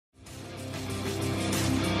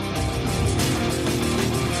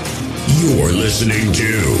You're listening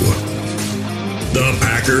to the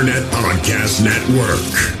Packernet Podcast Network.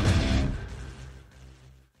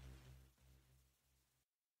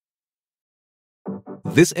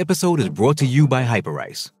 This episode is brought to you by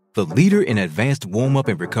Hyperice, the leader in advanced warm-up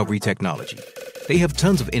and recovery technology. They have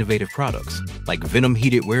tons of innovative products, like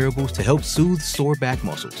Venom-heated wearables to help soothe sore back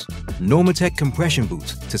muscles, Normatec compression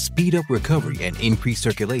boots to speed up recovery and increase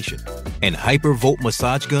circulation, and Hypervolt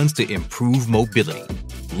massage guns to improve mobility.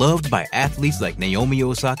 Loved by athletes like Naomi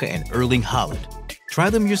Osaka and Erling Haaland. Try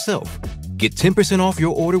them yourself. Get 10% off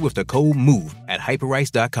your order with the code MOVE at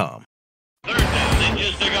Hyperice.com. Third down,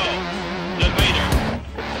 inches to go. To Bader.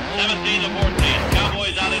 17 to 14.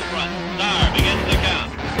 Cowboys out in front. Starr begins the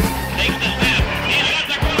count. Takes the snap. He's got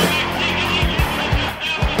the quarterback sneaking. He gets the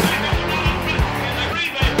touchdown. And the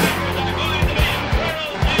Green Bay Packers are going to be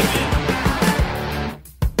world champions.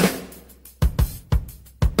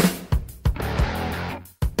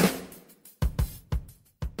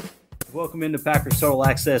 Welcome into Packers Total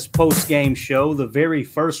Access post-game show, the very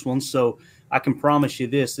first one. So I can promise you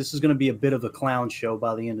this is going to be a bit of a clown show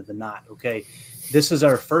by the end of the night, okay? This is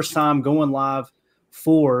our first time going live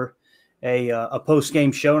for a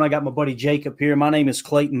post-game show, and I got my buddy Jacob here. My name is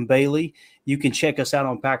Clayton Bailey. You can check us out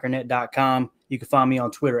on Packernet.com. You can find me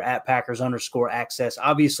on Twitter at Packers_access.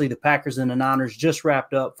 Obviously, the Packers and the Niners just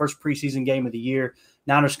wrapped up. First preseason game of the year.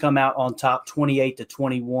 Niners come out on top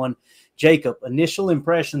 28-21. Jacob, initial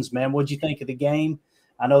impressions, man. What'd you think of the game?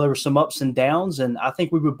 I know there were some ups and downs, and I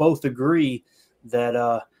think we would both agree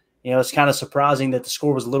that, it's kind of surprising that the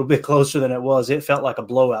score was a little bit closer than it was. It felt like a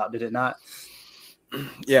blowout, did it not?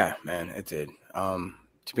 Yeah, man, it did. To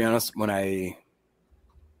be honest, when I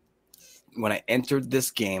entered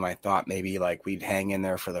this game, I thought maybe like we'd hang in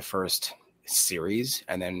there for the first series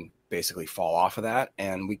and then basically fall off of that.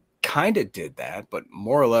 And we kind of did that, but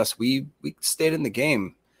more or less we stayed in the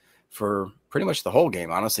game for pretty much the whole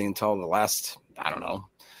game, honestly, until the last,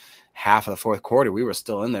 half of the fourth quarter. We were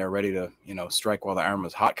still in there ready to, strike while the iron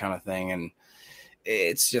was hot kind of thing. And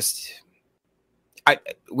it's just,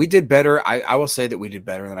 we did better. I will say that we did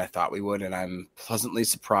better than I thought we would, and I'm pleasantly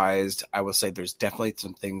surprised. I will say there's definitely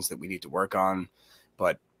some things that we need to work on,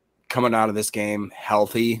 but coming out of this game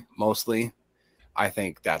healthy, mostly, I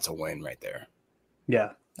think that's a win right there.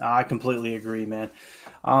 Yeah, I completely agree, man.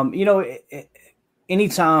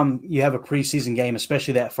 Anytime you have a preseason game,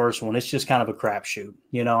 especially that first one, it's just kind of a crapshoot.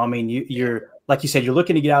 You're like you said, you're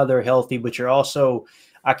looking to get out of there healthy, but you're also,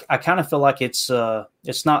 I kind of feel like it's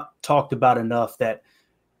not talked about enough that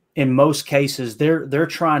in most cases they're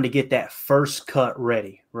trying to get that first cut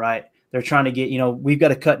ready, right? They're trying to get, we've got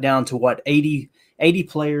to cut down to 80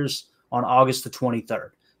 players on August the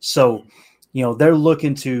 23rd. So, they're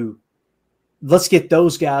looking to, let's get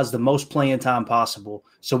those guys the most playing time possible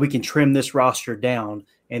so we can trim this roster down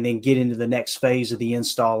and then get into the next phase of the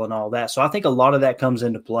install and all that. So I think a lot of that comes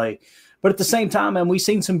into play. But at the same time, man, we've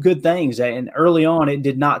seen some good things. And early on, it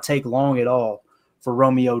did not take long at all for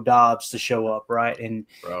Romeo Doubs to show up, right? And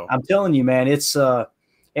I'm telling you, man, it's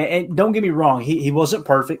and don't get me wrong, he wasn't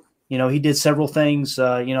perfect. He did several things.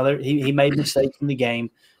 He made mistakes in the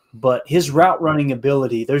game. But his route running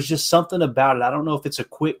ability, there's just something about it. I don't know if it's a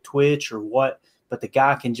quick twitch or what, but the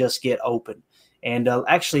guy can just get open. And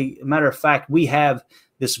actually, matter of fact, we have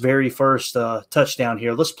this very first touchdown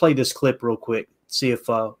here. Let's play this clip real quick. See if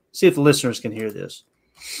the listeners can hear this.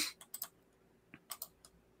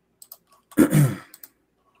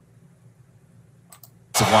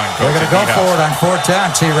 They're going to go forward on fourth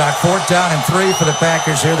down, T-Rock. Fourth down and 3 for the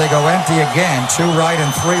Packers here. They go empty again. 2 right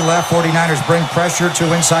and 3 left. 49ers bring pressure. 2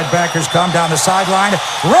 inside backers come down the sideline.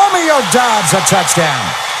 Romeo Doubs, a touchdown.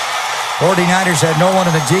 49ers had no one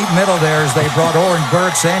in the deep middle there as they brought Oren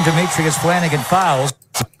Burks and Demetrius Flanagan fouls.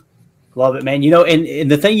 Love it, man.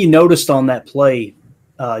 And the thing you noticed on that play,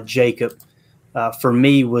 Jacob, for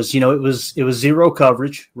me was, it was zero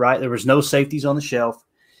coverage, right? There was no safeties on the shelf,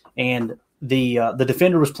 and the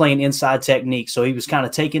defender was playing inside technique, so he was kind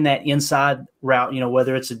of taking that inside route,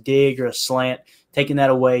 whether it's a dig or a slant, taking that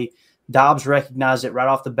away. Doubs recognized it right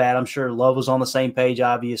off the bat. I'm sure Love was on the same page,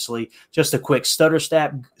 obviously. Just a quick stutter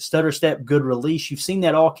step, good release. You've seen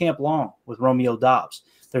that all camp long with Romeo Doubs.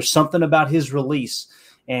 There's something about his release,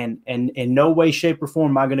 and in no way, shape, or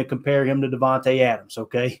form am I going to compare him to Devontae Adams,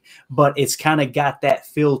 okay? But it's kind of got that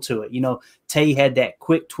feel to it. Tay had that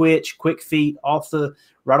quick twitch, quick feet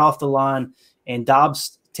right off the line, and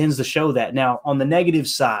Doubs tends to show that. Now, on the negative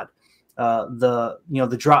side,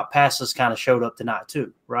 the drop passes kind of showed up tonight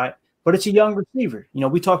too, right? But it's a young receiver.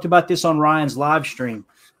 We talked about this on Ryan's live stream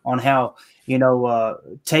on how,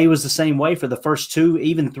 Tay was the same way for the first 2,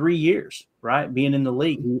 even 3 years, right? Being in the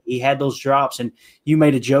league, he had those drops, and you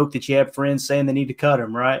made a joke that you have friends saying they need to cut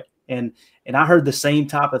him, right? And I heard the same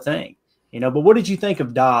type of thing, But what did you think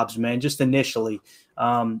of Dobbs, man? Just initially,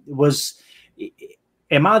 am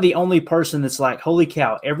I the only person that's like, holy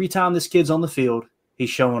cow, every time this kid's on the field, he's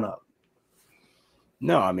showing up?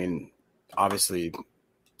 No, I mean, obviously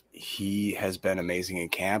he has been amazing in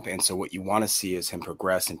camp. And so what you want to see is him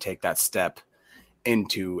progress and take that step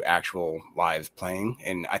into actual live playing.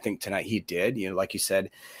 And I think tonight he did, like you said,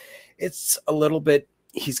 it's a little bit,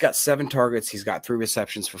 he's got 7 targets. He's got 3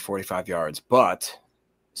 receptions for 45 yards, but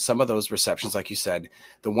some of those receptions, like you said,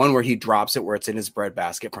 the one where he drops it, where it's in his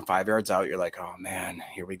breadbasket from 5 yards out, you're like, oh man,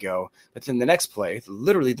 here we go. But then the next play,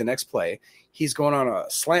 literally the next play, he's going on a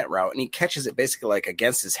slant route and he catches it basically like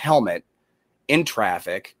against his helmet in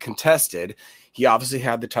traffic, contested. He obviously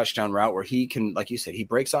had the touchdown route where he can, like you said, he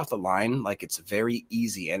breaks off the line like it's very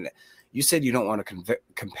easy. And you said you don't want to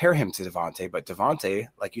compare him to Devontae, but Devontae,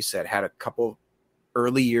 like you said, had a couple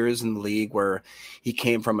early years in the league where he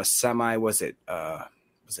came from a semi, was it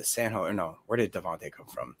San Jose? Or no, where did Devontae come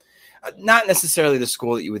from? Not necessarily the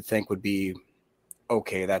school that you would think would be,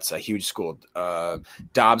 okay, that's a huge school.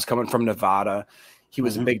 Dobbs coming from Nevada. He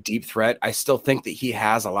was a big deep threat. I still think that he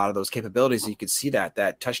has a lot of those capabilities. And you could see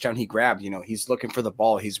that touchdown he grabbed, he's looking for the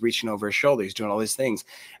ball. He's reaching over his shoulder. He's doing all these things.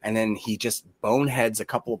 And then he just boneheads a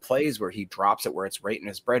couple of plays where he drops it where it's right in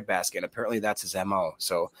his breadbasket. And apparently that's his MO.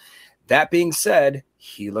 So that being said,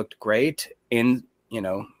 he looked great in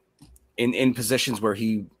positions where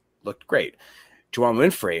he looked great. Juwan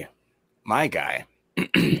Winfrey, my guy,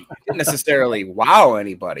 didn't necessarily wow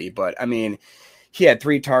anybody, but I mean, he had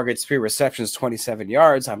 3 targets, 3 receptions, 27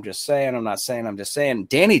 yards. I'm just saying.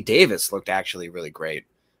 Danny Davis looked actually really great.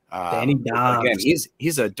 Danny Davis. Again,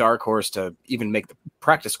 he's a dark horse to even make the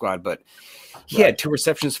practice squad, but he had 2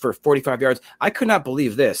 receptions for 45 yards. I could not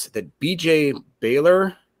believe this, that BJ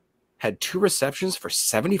Baylor had 2 receptions for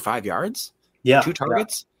 75 yards. Yeah. 2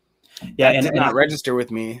 targets. Yeah. That did not register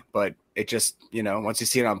with me, but it just, once you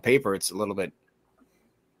see it on paper, it's a little bit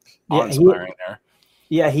awe-inspiring there.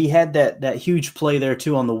 Yeah, he had that huge play there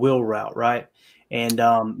too on the wheel route, right? And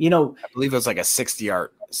I believe it was like a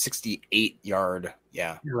 68 yard,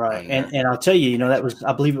 yeah, right. And I'll tell you,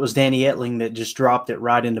 I believe it was Danny Etling that just dropped it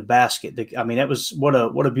right in the basket. I mean, that was what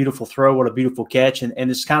a beautiful throw, what a beautiful catch, and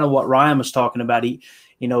it's kind of what Ryan was talking about.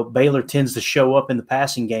 Baylor tends to show up in the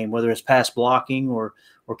passing game, whether it's pass blocking or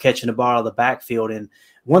catching the ball out of the backfield. And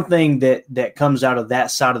one thing that comes out of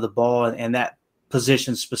that side of the ball and that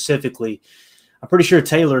position specifically, I'm pretty sure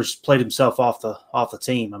Taylor's played himself off the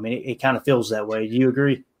team. I mean, it kind of feels that way. Do you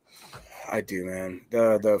agree? I do, man.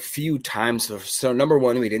 The few times, so number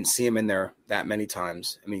one, we didn't see him in there that many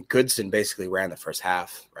times. I mean, Goodson basically ran the first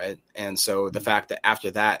half, right? And so the fact that after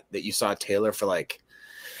that you saw Taylor for like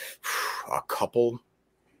a couple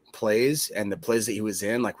plays, and the plays that he was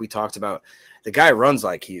in, like we talked about, the guy runs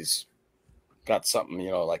like he's got something,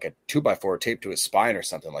 like a 2x4 taped to his spine or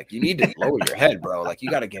something. Like, you need to lower your head, bro. Like,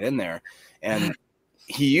 you got to get in there. And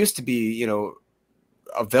he used to be,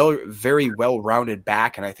 a very, very well-rounded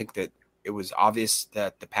back. And I think that it was obvious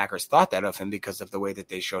that the Packers thought that of him because of the way that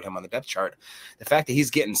they showed him on the depth chart. The fact that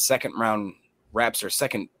he's getting second round reps or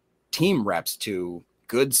second team reps to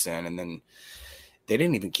Goodson, and then they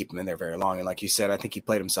didn't even keep him in there very long. And like you said, I think he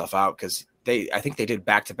played himself out because I think they did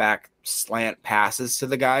back-to-back slant passes to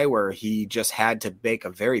the guy where he just had to make a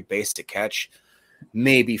very basic catch,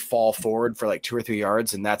 maybe fall forward for like 2 or 3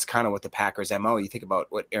 yards. And that's kind of what the Packers MO. You think about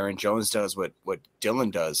what Aaron Jones does, what Dillon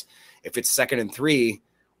does. If it's 2nd and 3,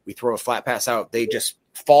 we throw a flat pass out, they just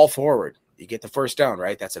fall forward. You get the first down,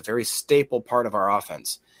 right? That's a very staple part of our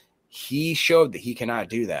offense. He showed that he cannot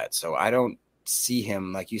do that. So I don't see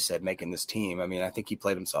him, like you said, making this team. I mean, I think he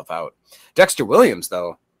played himself out. Dexter Williams,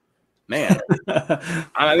 though, man,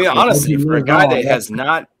 I mean, honestly, for a guy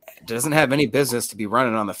that doesn't have any business to be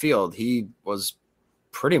running on the field, he was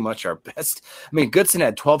pretty much our best. I mean, Goodson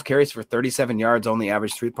had 12 carries for 37 yards, only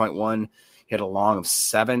averaged 3.1. He had a long of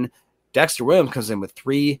 7. Dexter Williams comes in with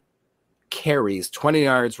 3 carries, 20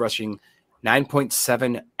 yards rushing,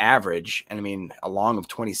 9.7 average. And I mean, a long of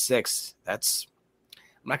 26. I'm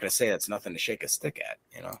not going to say that's nothing to shake a stick at,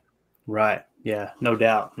 Right. Yeah, no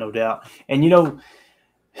doubt. And,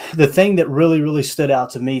 the thing that really, really stood out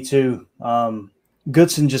to me too,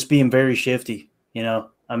 Goodson just being very shifty,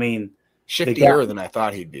 I mean, shiftier than I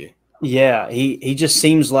thought he'd be. Yeah, he just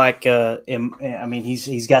seems like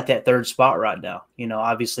he's got that 3rd spot right now.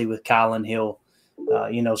 Obviously with Kylan Hill,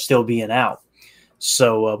 still being out.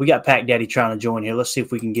 So we got Pack Daddy trying to join here. Let's see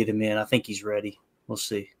if we can get him in. I think he's ready. We'll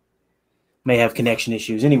see. may have connection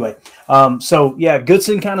issues. Anyway, so yeah,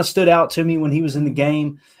 Goodson kind of stood out to me when he was in the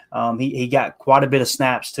game. He got quite a bit of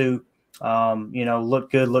snaps too.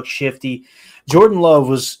 Looked good, looked shifty. Jordan Love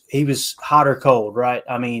was hot or cold, right?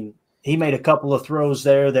 I mean, he made a couple of throws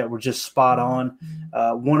there that were just spot on.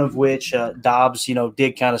 One of which Dobbs,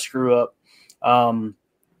 did kind of screw up.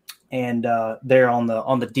 And there on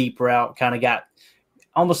the deep route, kind of got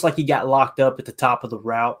almost like he got locked up at the top of the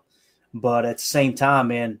route. But at the same time,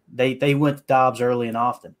 man, they went to Dobbs early and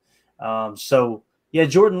often. So yeah,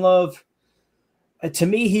 Jordan Love, to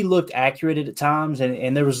me, he looked accurate at times.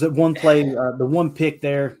 And there was the one play, the one pick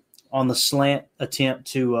there on the slant attempt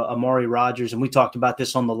to Amari Rodgers. And we talked about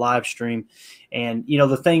this on the live stream. And,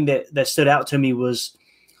 the thing that stood out to me was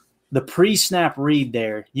the pre-snap read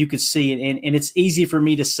there. You could see it. And it's easy for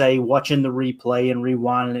me to say watching the replay and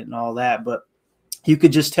rewinding it and all that. But you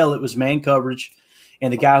could just tell it was man coverage.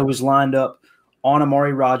 And the guy who was lined up on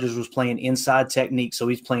Amari Rodgers was playing inside technique. So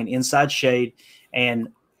he's playing inside shade. And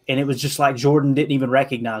it was just like Jordan didn't even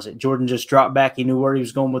recognize it. Jordan just dropped back. He knew where he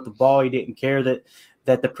was going with the ball. He didn't care that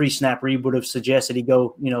the pre-snap read would have suggested he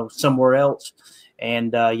go, somewhere else.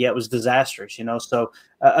 And, it was disastrous, So,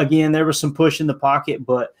 again, there was some push in the pocket,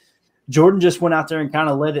 but Jordan just went out there and kind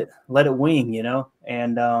of let it wing,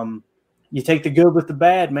 And you take the good with the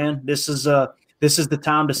bad, man. This is the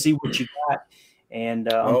time to see what you got. And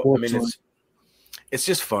it's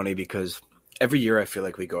just funny because every year I feel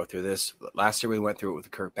like we go through this. Last year we went through it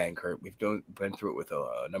with Kurt Bankert. We've been through it with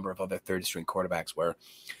a number of other third-string quarterbacks where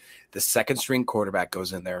the second-string quarterback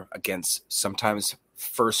goes in there against sometimes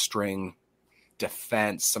first-string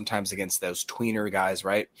defense, sometimes against those tweener guys,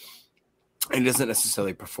 right? And doesn't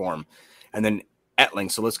necessarily perform. And then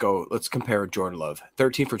Etling, so let's compare Jordan Love.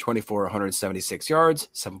 13 for 24, 176 yards,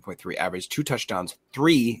 7.3 average, 2 touchdowns,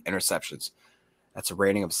 3 interceptions. That's a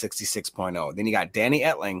rating of 66.0. Then you got Danny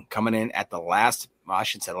Etling coming in at the last, well, I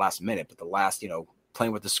shouldn't say the last minute, but the last,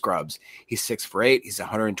 playing with the scrubs. He's 6 for 8. He's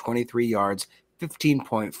 123 yards,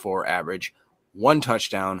 15.4 average, 1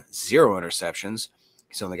 touchdown, 0 interceptions.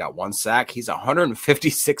 He's only got 1 sack. He's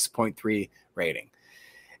 156.3 rating.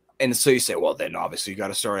 And so you say, well, then obviously you got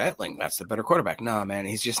to start Etling. That's the better quarterback. No, man,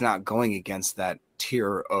 he's just not going against that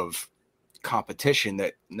tier of competition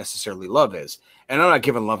that necessarily Love is. And I'm not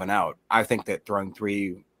giving Love an out. I think that throwing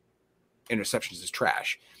 3 interceptions is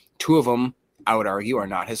trash. 2 of them, I would argue, are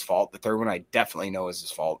not his fault. The third one I definitely know is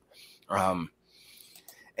his fault. And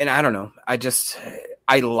I don't know.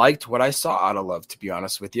 I liked what I saw out of Love, to be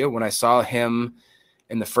honest with you. When I saw him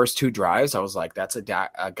in the first 2 drives, I was like, that's a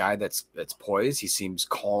guy that's poised. He seems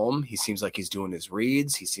calm. He seems like he's doing his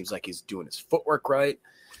reads. He seems like he's doing his footwork right.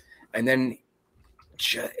 And then,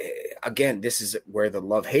 again, this is where the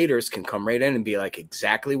Love haters can come right in and be like,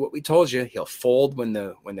 exactly what we told you. He'll fold when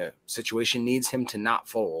the situation needs him to not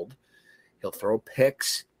fold. He'll throw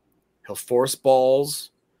picks. He'll force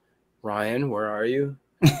balls. Ryan, where are you?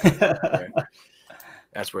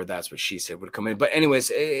 That's what she said would come in. But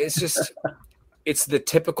anyways, it's just it's the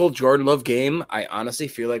typical Jordan Love game. I honestly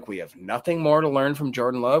feel like we have nothing more to learn from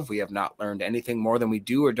Jordan Love. We have not learned anything more than we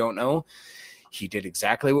do or don't know. He did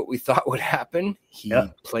exactly what we thought would happen. He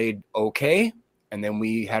played okay, and then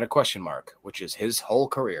we had a question mark, which is his whole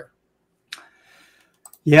career.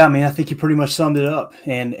 Yeah, I mean, I think you pretty much summed it up,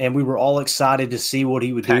 and we were all excited to see what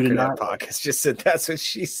he would do tonight. Podcast just said that's what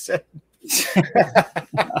she said.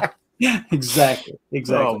 Exactly.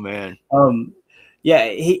 Oh man. Yeah,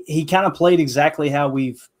 he kind of played exactly how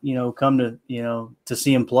we've come to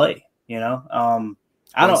see him play. One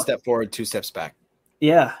step forward, 2 steps back.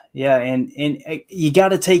 Yeah, and you got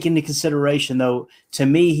to take into consideration though. To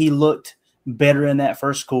me, he looked better in that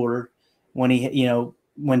first quarter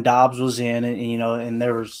when Dobbs was in, and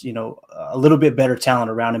there was a little bit better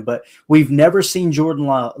talent around him. But we've never seen Jordan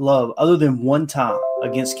Love other than one time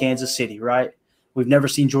against Kansas City, right? We've never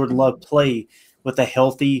seen Jordan Love play with a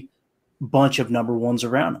healthy bunch of number ones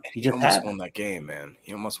around him. He almost won that game, man.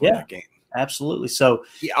 He almost won that game. Absolutely. So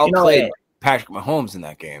he outplayed Patrick Mahomes in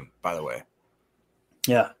that game, by the way.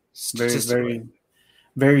 Yeah, very, very,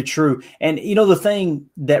 very true. And, the thing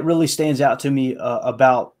that really stands out to me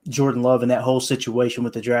about Jordan Love and that whole situation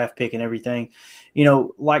with the draft pick and everything,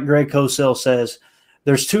 like Greg Cosell says,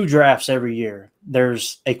 there's 2 drafts every year.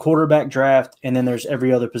 There's a quarterback draft, and then there's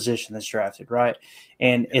every other position that's drafted, right?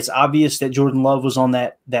 And it's obvious that Jordan Love was on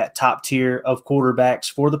that top tier of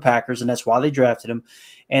quarterbacks for the Packers, and that's why they drafted him.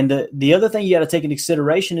 And the other thing you got to take into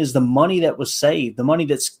consideration is the money that was saved, the money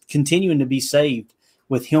that's continuing to be saved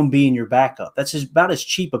with him being your backup. That's about as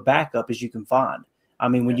cheap a backup as you can find. I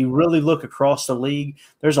mean, when you really look across the league,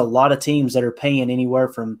 there's a lot of teams that are paying anywhere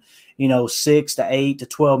from, $6 to $8 to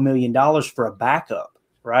 $12 million for a backup.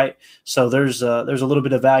 right? So there's a little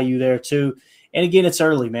bit of value there too. And again, it's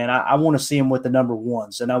early, man. I want to see him with the number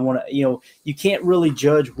ones, and I want to, you can't really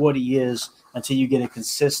judge what he is until you get a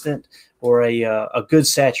consistent or a good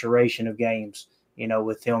saturation of games,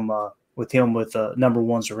 with him with number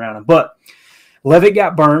ones around him. But Levitt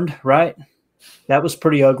got burned, right? That was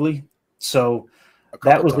pretty ugly. So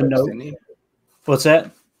that was the note. What's that?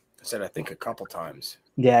 I said, I think a couple times.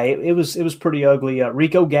 Yeah, it was pretty ugly.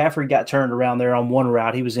 Rico Gafford got turned around there on one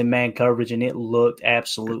route. He was in man coverage, and it looked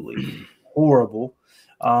absolutely horrible.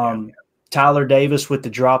 Tyler Davis with the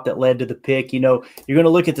drop that led to the pick. You're going to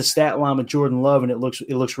look at the stat line with Jordan Love, and it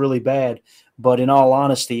looks really bad. But in all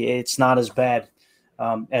honesty, it's not as bad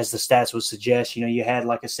as the stats would suggest. You had,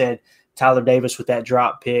 like I said, Tyler Davis with that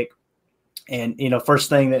drop pick. And, first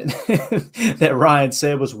thing that that Ryan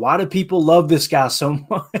said was, why do people love this guy so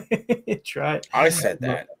much? Right? I said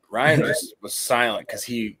that. Ryan just was silent because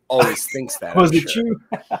he always thinks that. Was it you?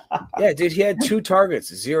 Yeah, dude, he had 2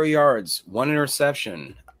 targets, 0 yards, 1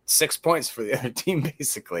 interception, 6 points for the other team,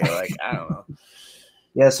 basically. Like, I don't know.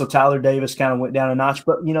 Yeah, so Tyler Davis kind of went down a notch.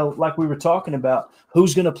 But, like we were talking about,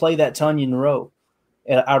 who's going to play that Tunyon row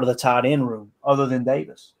out of the tight end room other than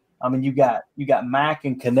Davis? I mean, you got Mack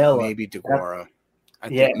and Canella. Maybe DeGuara. I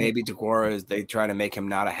think maybe DeGuara is, they try to make him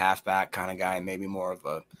not a halfback kind of guy, maybe more of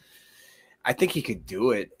a – I think he could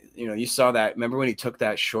do it. You saw that. Remember when he took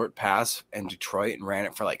that short pass in Detroit and ran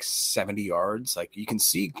it for like 70 yards? Like, you can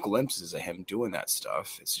see glimpses of him doing that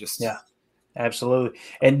stuff. It's just – yeah, absolutely.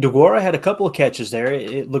 And DeGuara had a couple of catches there.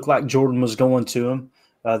 It looked like Jordan was going to him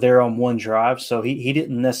there on one drive, so he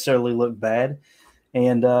didn't necessarily look bad.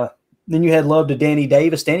 And then you had love to Danny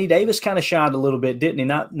Davis. Danny Davis kind of shined a little bit, didn't he?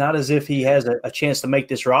 Not as if he has a chance to make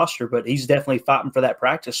this roster, but he's definitely fighting for that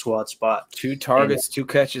practice squad spot. 2 targets, 2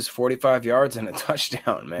 catches, 45 yards, and a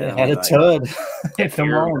touchdown, man. Yeah, had a tud.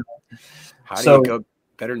 Come on. How do you go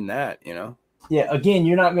better than that, Yeah, again,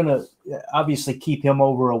 you're not going to obviously keep him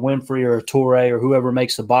over a Winfrey or a Torrey or whoever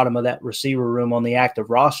makes the bottom of that receiver room on the active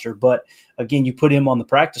roster. But, again, you put him on the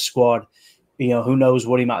practice squad, who knows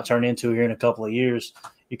what he might turn into here in a couple of years.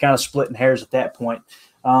 You're kind of splitting hairs at that point.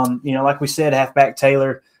 Like we said, halfback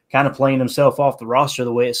Taylor kind of playing himself off the roster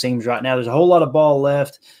the way it seems right now. There's a whole lot of ball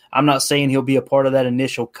left. I'm not saying he'll be a part of that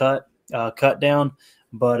initial cut down,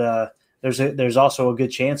 but there's also a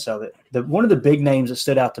good chance of it. One of the big names that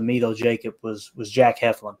stood out to me, though, Jacob, was Jack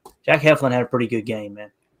Heflin. Jack Heflin had a pretty good game,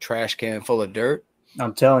 man. Trash can full of dirt.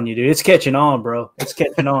 I'm telling you, dude, it's catching on, bro. It's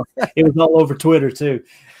catching on. It was all over Twitter too.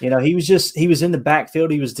 He was in the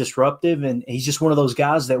backfield. He was disruptive, and he's just one of those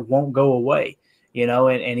guys that won't go away,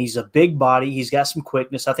 and he's a big body. He's got some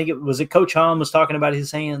quickness. I think Coach Hahn was talking about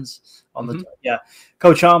his hands on the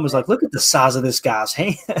Coach Hahn was like, look at the size of this guy's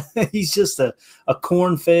hand. He's just a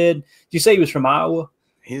corn-fed. Did you say he was from Iowa?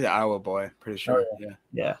 He's an Iowa boy, pretty sure.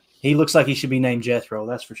 Yeah. He looks like he should be named Jethro.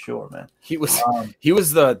 That's for sure, man. He was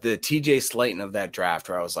the TJ Slayton of that draft,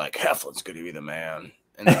 where I was like, Heflin's going to be the man,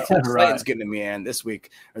 and Slayton's getting the man this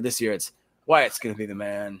week or this year. It's Wyatt's going to be the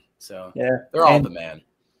man. So they're all the man.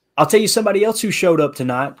 I'll tell you somebody else who showed up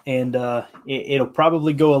tonight, and it'll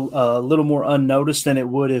probably go a little more unnoticed than it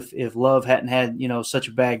would if Love hadn't had such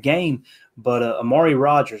a bad game. But Amari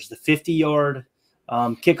Rogers, the 50-yard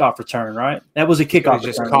kickoff return, right? That was a kickoff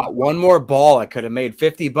return. Just caught one more ball. I could have made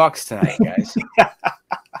 $50 tonight, guys.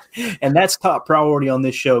 And that's top priority on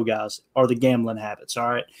this show, guys, are the gambling habits. All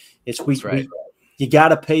right. You got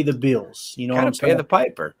to pay the bills. You know what I'm saying? Pay the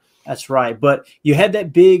piper. That's right. But you had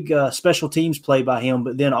that big special teams play by him,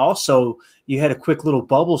 but then also you had a quick little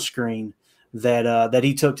bubble screen that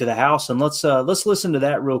he took to the house. And let's listen to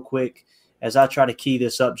that real quick as I try to key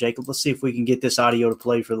this up, Jacob. Let's see if we can get this audio to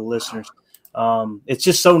play for the listeners. It's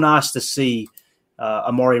just so nice to see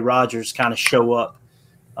Amari Rogers kind of show up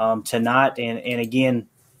tonight. And again,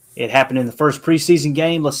 it happened in the first preseason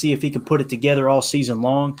game. Let's see if he can put it together all season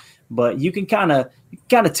long. But you can kind of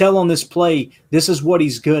tell on this play, this is what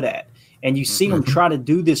he's good at. And you see him try to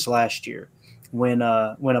do this last year when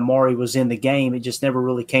Amari was in the game. It just never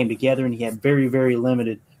really came together, and he had very, very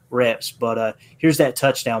limited reps. But here's that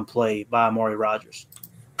touchdown play by Amari Rogers.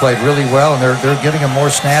 Played really well, and they're getting him more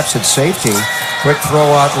snaps at safety. Quick throw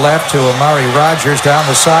out left to Amari Rogers down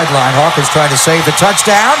the sideline. Hawkins trying to save the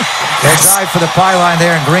touchdown. They dive for the pylon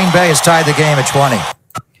there, and Green Bay has tied the game at 20.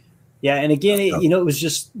 Yeah, and again, it was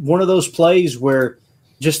just one of those plays where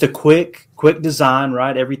just a quick design,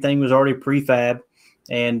 right? Everything was already prefab,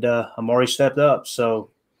 and Amari stepped up. So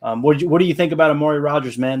what do you think about Amari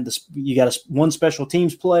Rogers, man? You got one special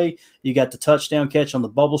teams play. You got the touchdown catch on the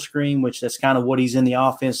bubble screen, which that's kind of what he's in the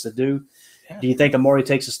offense to do. Yeah. Do you think Amari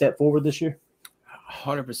takes a step forward this year?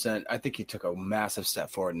 100%. I think he took a massive step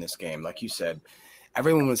forward in this game. Like you said,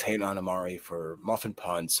 everyone was hating on Amari for muffin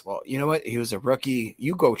punts. Well, you know what? He was a rookie.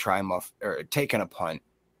 You go try taking a punt.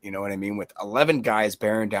 You know what I mean? With 11 guys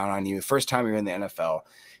bearing down on you, first time you're in the NFL.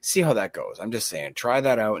 See how that goes. I'm just saying, try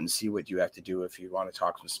that out and see what you have to do if you want to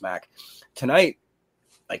talk some smack. Tonight,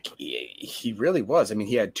 like he really was. I mean,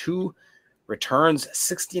 he had 2 returns,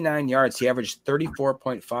 69 yards. He averaged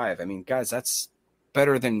 34.5. I mean, guys, that's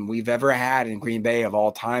better than we've ever had in Green Bay of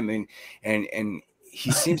all time. And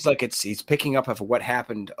he seems like he's picking up of what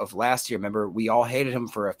happened of last year. Remember, we all hated him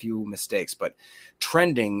for a few mistakes, but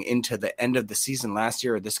trending into the end of the season last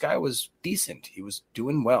year, this guy was decent. He was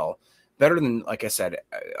doing well, better than, like I said,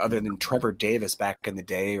 other than Trevor Davis back in the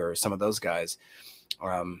day or some of those guys.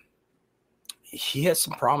 He has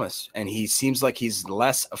some promise, and he seems like he's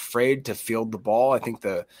less afraid to field the ball. I think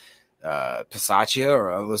the Pisaccia or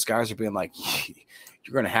all those guys are being like,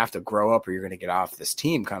 you're going to have to grow up or you're going to get off this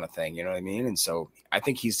team kind of thing. You know what I mean? And so I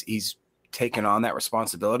think he's taken on that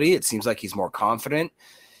responsibility. It seems like he's more confident.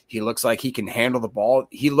 He looks like he can handle the ball.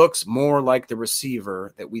 He looks more like the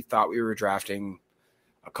receiver that we thought we were drafting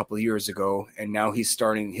a couple of years ago. And now his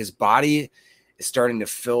body is starting to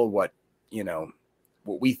fill what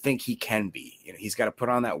we think he can be. He's got to put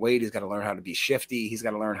on that weight. He's got to learn how to be shifty. He's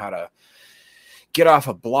got to learn how to get off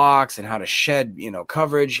of blocks and how to shed,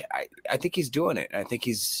 coverage. I think he's doing it. I think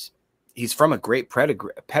he's from a great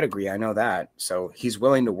pedigree. I know that. So he's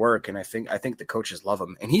willing to work. And I think the coaches love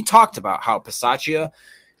him. And he talked about how Pisaccia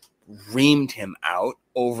reamed him out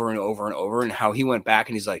over and over and over, and how he went back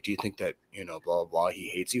and he's like, do you think that, blah, blah, blah, he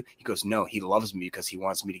hates you? He goes, no, he loves me because he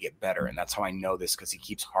wants me to get better. And that's how I know this, because he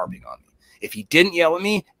keeps harping on me. If he didn't yell at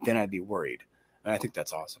me, then I'd be worried. And I think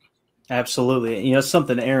that's awesome. Absolutely. It's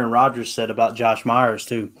something Aaron Rodgers said about Josh Myers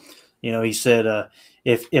too. He said,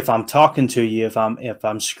 if I'm talking to you, if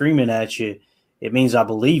I'm screaming at you, it means I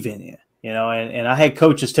believe in you. And I had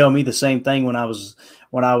coaches tell me the same thing when I was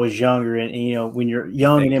younger. And when you're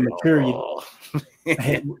young and immature,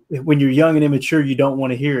 when you're young and immature, you don't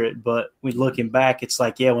want to hear it. But when looking back, it's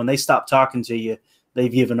like, when they stop talking to you,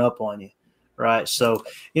 they've given up on you. Right. So,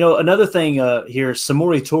 another thing here,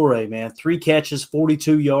 Samori Toure, man, 3 catches,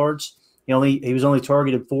 42 yards. He was only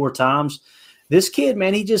targeted 4 times. This kid,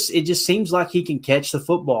 man, it just seems like he can catch the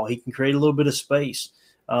football. He can create a little bit of space.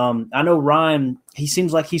 I know Ryan, he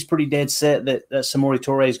seems like he's pretty dead set that Samori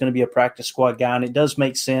Toure is going to be a practice squad guy. And it does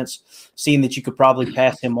make sense, seeing that you could probably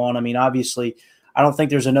pass him on. I mean, obviously, I don't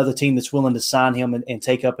think there's another team that's willing to sign him and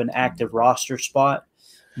take up an active roster spot.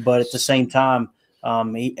 But at the same time,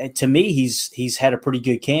 to me, he's had a pretty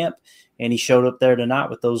good camp, and he showed up there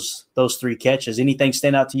tonight with those 3 catches. Anything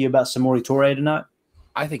stand out to you about Samori Toure tonight?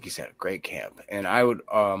 I think he's had a great camp, and I would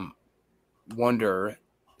wonder.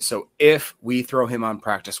 So if we throw him on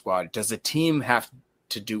practice squad, does the team have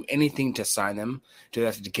to do anything to sign him? Do they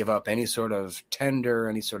have to give up any sort of tender,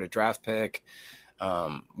 any sort of draft pick?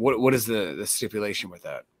 What is the stipulation with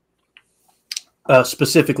that?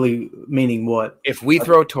 Specifically meaning what? If we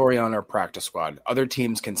throw Toure on our practice squad, other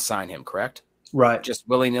teams can sign him, correct? Right. Just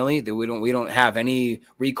willy-nilly? We don't have any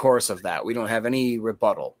recourse of that. We don't have any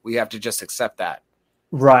rebuttal. We have to just accept that.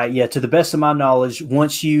 Right. Yeah. To the best of my knowledge,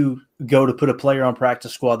 once you go to put a player on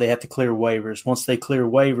practice squad, they have to clear waivers. Once they clear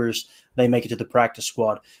waivers, they make it to the practice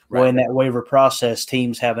squad. Right. Well, in that waiver process,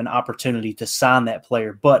 teams have an opportunity to sign that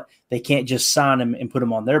player, but they can't just sign him and put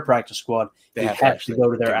him on their practice squad. They have to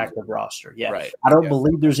go to their active roster. Yeah. Right. I don't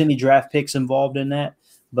believe there's any draft picks involved in that,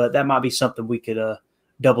 but that might be something we could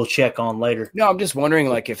double check on later. No, I'm just wondering,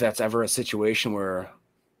 like, if that's ever a situation where,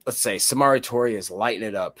 let's say, Samori Toure is lighting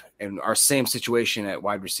it up, and our same situation at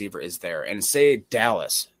wide receiver is there, and say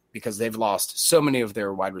Dallas, because they've lost so many of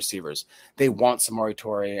their wide receivers, they want Samori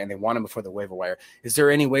Toure and they want him before the waiver wire. Is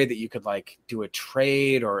there any way that you could, like, do a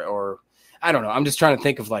trade or I don't know. I'm just trying to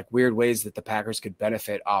think of, like, weird ways that the Packers could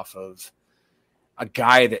benefit off of a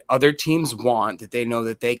guy that other teams want, that they know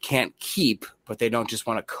that they can't keep, but they don't just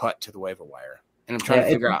want to cut to the waiver wire. And I'm trying to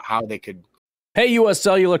figure out how they could. Hey, U.S.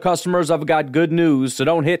 Cellular customers, I've got good news, so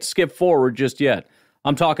don't hit skip forward just yet.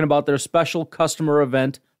 I'm talking about their special customer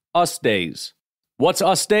event, Us Days. What's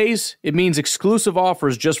Us Days? It means exclusive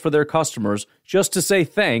offers just for their customers, just to say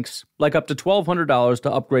thanks, like up to $1,200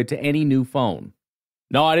 to upgrade to any new phone.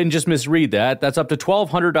 No, I didn't just misread that. That's up to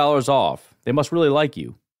 $1,200 off. They must really like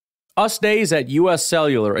you. Us Days at U.S.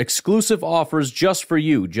 Cellular, exclusive offers just for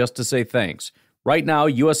you, just to say thanks. Right now,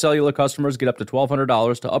 U.S. Cellular customers get up to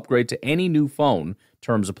 $1,200 to upgrade to any new phone.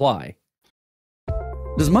 Terms apply.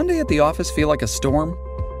 Does Monday at the office feel like a storm?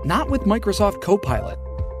 Not with Microsoft Copilot.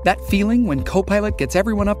 That feeling when Copilot gets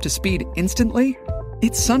everyone up to speed instantly?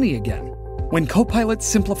 It's sunny again. When Copilot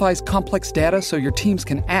simplifies complex data so your teams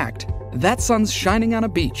can act, that sun's shining on a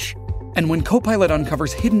beach. And when Copilot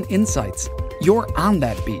uncovers hidden insights, you're on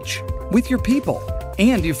that beach with your people,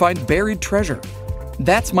 and you find buried treasure.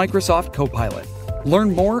 That's Microsoft Copilot.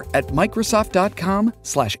 Learn more at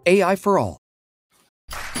Microsoft.com/AI for all.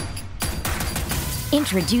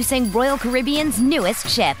 Introducing Royal Caribbean's newest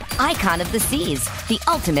ship, Icon of the Seas, the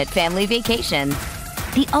ultimate family vacation.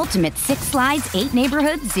 The ultimate 6 slides, 8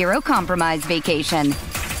 neighborhoods, 0 compromise vacation.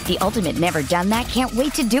 The ultimate never done that, can't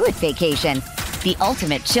wait to do it vacation. The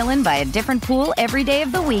ultimate chillin' by a different pool every day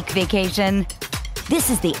of the week vacation. This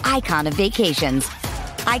is the Icon of Vacations.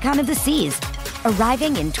 Icon of the Seas,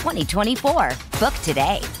 arriving in 2024. Book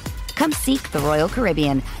today. Come seek the Royal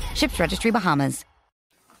Caribbean. Ships Registry, Bahamas.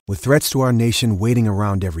 With threats to our nation waiting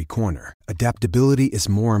around every corner, adaptability is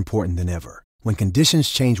more important than ever. When conditions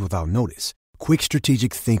change without notice, quick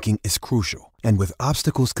strategic thinking is crucial. And with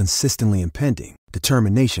obstacles consistently impending,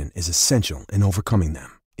 determination is essential in overcoming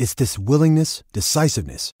them. It's this willingness,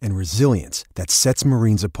 decisiveness, and resilience that sets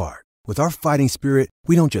Marines apart. With our fighting spirit,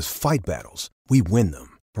 we don't just fight battles, we win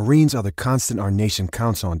them. Marines are the constant our nation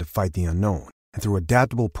counts on to fight the unknown. And through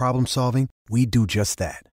adaptable problem solving, we do just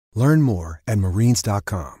that. Learn more at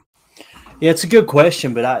Marines.com. Yeah, it's a good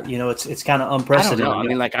question, but it's kind of unprecedented. I don't know. I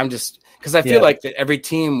mean, like, I'm just because I feel like that every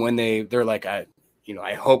team when they're like, I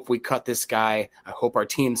hope we cut this guy. I hope our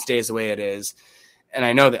team stays the way it is. And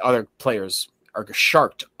I know that other players are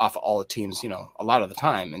sharked off of all the teams, a lot of the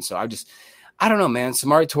time. And so I don't know, man.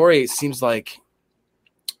 Samori Toure seems like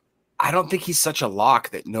I don't think he's such a lock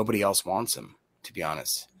that nobody else wants him, to be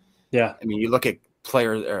honest. Yeah. I mean, you look at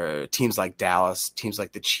players or teams like Dallas, teams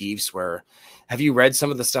like the Chiefs, where have you read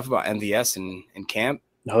some of the stuff about MVS in camp?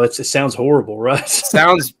 No, it sounds horrible, right? It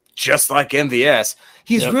sounds just like MVS.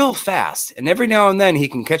 He's real fast, and every now and then he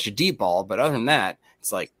can catch a deep ball, but other than that,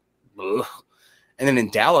 it's like, ugh. And then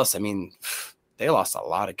in Dallas, I mean, they lost a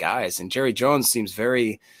lot of guys, and Jerry Jones seems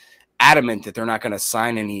very adamant that they're not going to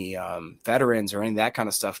sign any veterans or any of that kind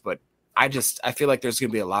of stuff. But I feel like there's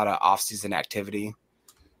going to be a lot of offseason activity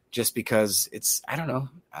just because I don't know.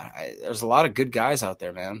 There's a lot of good guys out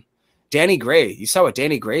there, man. Danny Gray, you saw what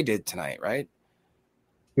Danny Gray did tonight, right?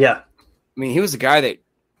 Yeah. I mean, he was a guy that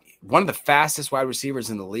one of the fastest wide receivers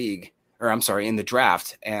in the league, in the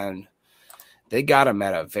draft. And they got him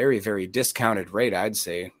at a very, very discounted rate, I'd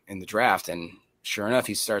say, in the draft. And sure enough,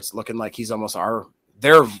 he starts looking like he's almost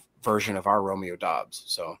their version of our Romeo Doubs.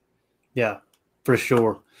 So, yeah, for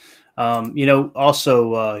sure.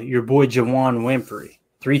 Also your boy Juwan Winfrey,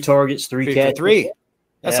 3 targets, 3 catches. 3.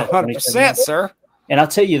 That's 100%, sir. And I'll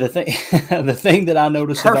tell you the thing that I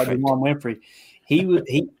noticed about Juwan Winfrey,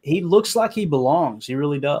 he looks like he belongs. He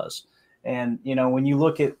really does. And when you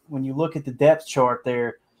look at the depth chart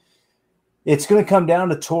there, it's going to come down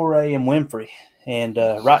to Toure and Winfrey. And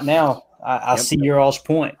right now, I see your all's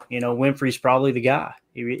point. Winfrey's probably the guy.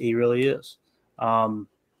 He really is.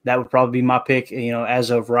 That would probably be my pick.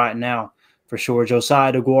 As of right now, for sure.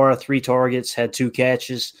 Josiah DeGuara, 3 targets, had 2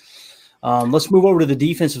 catches. Let's move over to the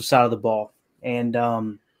defensive side of the ball. And,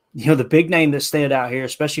 the big name that stood out here,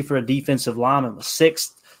 especially for a defensive lineman, was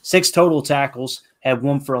 6 total tackles, had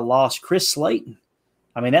 1 for a loss. Chris Slayton.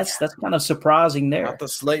 I mean, that's kind of surprising there. Not the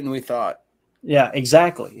Slayton we thought. Yeah,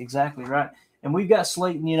 exactly right. And we've got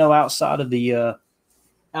Slayton, outside of the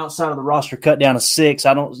roster cut down to 6.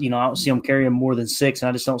 I don't see him carrying more than 6, and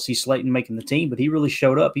I just don't see Slayton making the team. But he really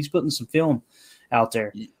showed up. He's putting some film out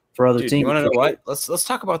there for other teams. You want to know what? Let's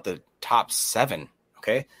talk about the top 7.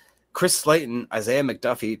 Okay, Chris Slayton, Isaiah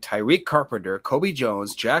McDuffie, Tyreek Carpenter, Kobe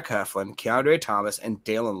Jones, Jack Heflin, Keandre Thomas, and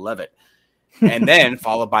Dalen Levitt, and then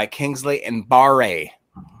followed by Kingsley and Barre.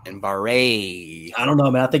 I don't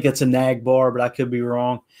know, man. I think it's a nag bar, but I could be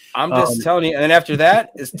wrong. I'm just telling you. And then after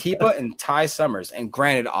that is Tipa and Ty Summers. And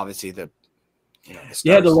granted, obviously, the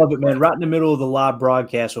you had to love it, man. Right in the middle of the live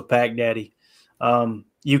broadcast with Pac Daddy,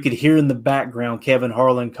 you could hear in the background Kevin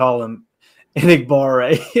Harlan call him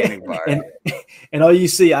Enigbare. and all you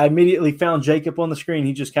see, I immediately found Jacob on the screen.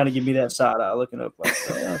 He just kind of gave me that side eye looking up like,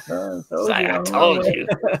 I told you.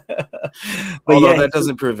 But although that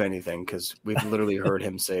doesn't prove anything because we've literally heard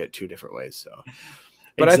him say it 2 different ways. So,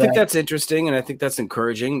 but exactly. I think that's interesting and I think that's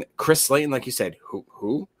encouraging. Chris Slayton, like you said,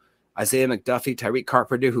 who? Isaiah McDuffie, Tyreek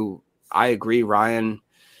Carpenter, who I agree, Ryan,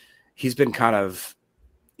 he's been kind of,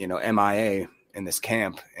 MIA in this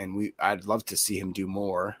camp, and I'd love to see him do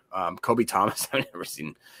more. Kobe Thomas, I've never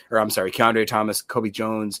seen, Keandre Thomas, Kobe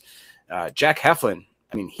Jones, Jack Heflin.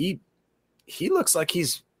 I mean, he looks like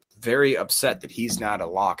he's very upset that he's not a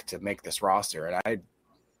lock to make this roster, and I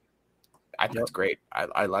think that's great.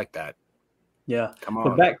 I like that. Yeah. Come on.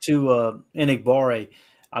 But back to Enigbare.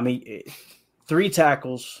 I mean, 3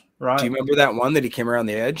 tackles, right? Do you remember that one that he came around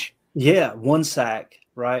the edge? Yeah, 1 sack.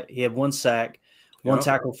 right? He had 1 sack, 1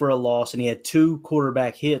 tackle for a loss, and he had 2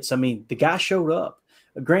 quarterback hits. I mean, the guy showed up.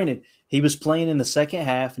 Granted, he was playing in the second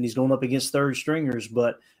half, and he's going up against third stringers,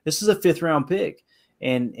 but this is a 5th-round pick.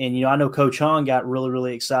 And I know Coach Hahn got really,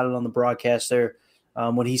 really excited on the broadcast there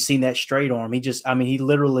when he seen that straight arm. He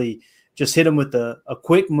literally just hit him with a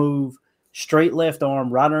quick move, straight left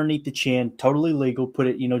arm, right underneath the chin, totally legal, put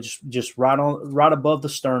it, just right above the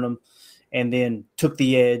sternum, and then took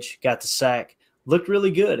the edge, got the sack. Looked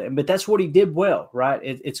really good, but that's what he did well, right?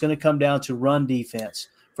 It's going to come down to run defense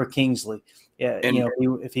for Kingsley. Yeah,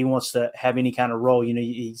 if he wants to have any kind of role,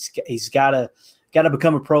 he's got to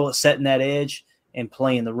become a pro at setting that edge and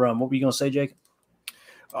playing the run. What were you going to say, Jacob?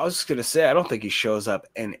 I was just going to say, I don't think he shows up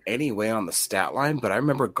in any way on the stat line, but I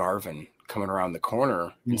remember Garvin coming around the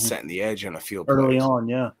corner and setting the edge on a field early place on,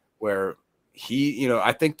 yeah, where he,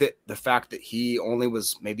 I think that the fact that he only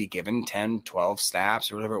was maybe given 10, 12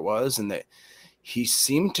 snaps or whatever it was, and that he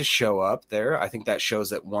seemed to show up there, I think that shows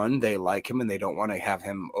that, 1, they like him and they don't want to have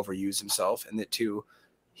him overuse himself, and that 2,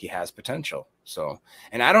 he has potential. So,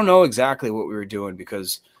 and I don't know exactly what we were doing,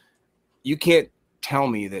 because you can't tell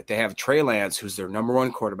me that they have Trey Lance, who's their number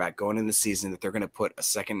 1 quarterback going in the season, that they're going to put a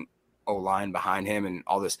second O-line behind him and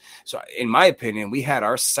all this. So in my opinion, we had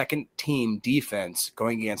our second team defense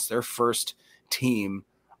going against their first team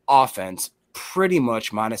offense, pretty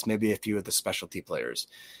much minus maybe a few of the specialty players.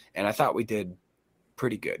 And I thought we did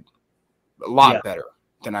pretty good, a lot better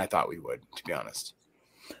than I thought we would, to be honest.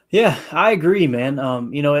 Yeah, I agree, man.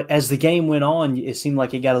 As the game went on, it seemed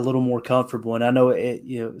like it got a little more comfortable, and I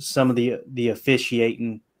know some of the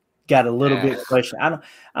officiating got a little bit questioned. I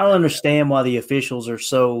don't understand why the officials are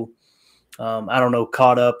so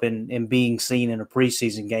caught up in being seen in a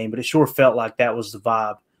preseason game, but it sure felt like that was the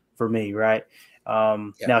vibe for me, right?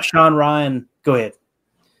 Now, Sean Ryan, go ahead.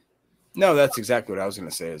 No, that's exactly what I was going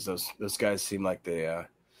to say. Is those guys seem like they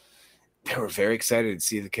were very excited to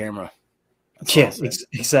see the camera. Yes,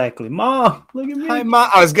 exactly. Ma, look at me. Hi,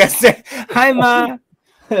 Ma. I was going to say, hi, Ma.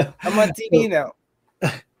 I'm on TV now.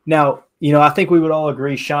 Now, I think we would all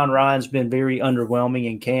agree Sean Ryan's been very underwhelming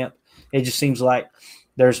in camp. It just seems like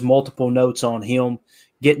there's multiple notes on him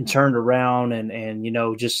getting turned around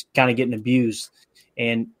and just kind of getting abused.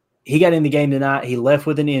 And he got in the game tonight. He left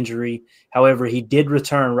with an injury. However, he did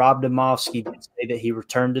return. Rob Domofsky did say that he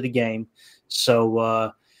returned to the game.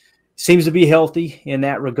 So, seems to be healthy in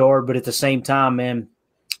that regard, but at the same time, man,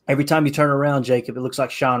 every time you turn around, Jacob, it looks like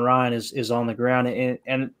Sean Ryan is on the ground.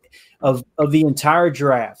 And of the entire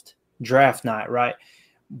draft night, right?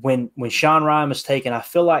 When Sean Ryan was taken, I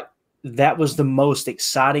feel like that was the most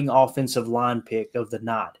exciting offensive line pick of the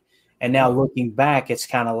night. And now looking back, it's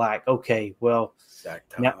kind of like, okay, well,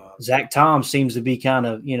 Zach Tom seems to be kind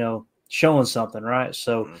of, showing something, right?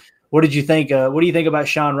 So what did you think? What do you think about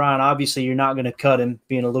Sean Ryan? Obviously, you're not going to cut him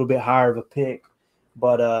being a little bit higher of a pick,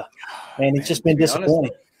 but it's just been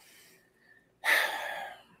disappointing.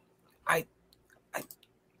 Honest,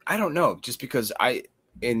 I don't know, just because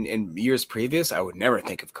in years previous, I would never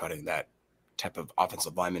think of cutting that type of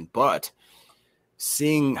offensive lineman, but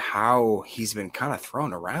seeing how he's been kind of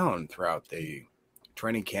thrown around throughout the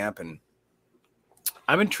training camp, and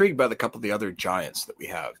I'm intrigued by the couple of the other giants that we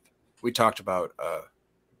have. We talked about,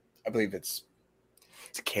 I believe it's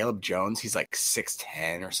Caleb Jones. He's like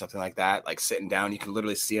 6'10" or something like that. Like sitting down, you can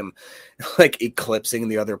literally see him like eclipsing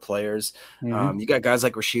the other players. Mm-hmm. You got guys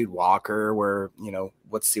like Rasheed Walker, where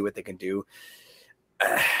let's see what they can do.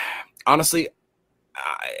 Honestly,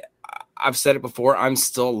 I've said it before. I'm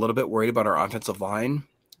still a little bit worried about our offensive line.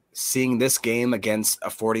 Seeing this game against a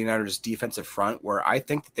 49ers defensive front, where I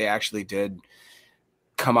think that they actually did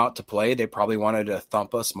come out to play. They probably wanted to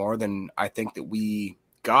thump us more than I think that we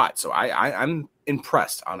got. So I'm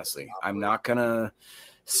impressed, honestly. I'm not going to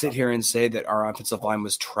sit here and say that our offensive line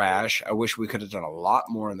was trash. I wish we could have done a lot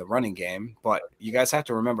more in the running game, but you guys have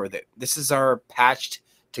to remember that this is our patched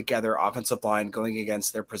together offensive line going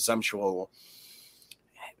against their presumptuous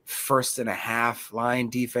first and a half line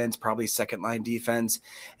defense, probably second line defense.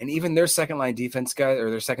 And even their second line defense guy, or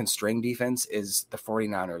their second string defense, is the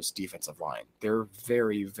 49ers defensive line. They're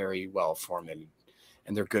very, very well formed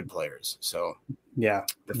and they're good players. So yeah,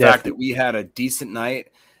 the fact that we had a decent night,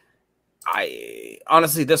 I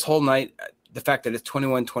honestly, this whole night, the fact that it's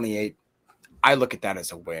 21-28, I look at that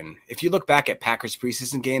as a win. If you look back at Packers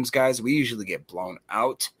preseason games, guys, we usually get blown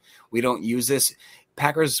out. We don't use this.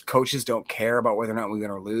 Packers coaches don't care about whether or not we're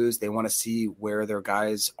going to lose. They want to see where their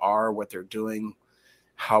guys are, what they're doing,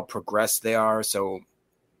 how progressed they are. So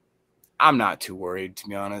I'm not too worried, to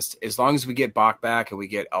be honest. As long as we get Bach back and we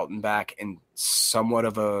get Elton back in somewhat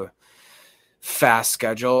of a fast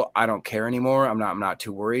schedule, I don't care anymore. I'm not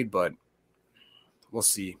too worried, but we'll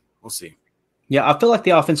see. Yeah, I feel like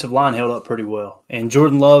the offensive line held up pretty well. And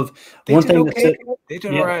Jordan Love, They did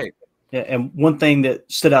all right. Yeah, and one thing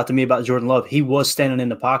that stood out to me about Jordan Love, he was standing in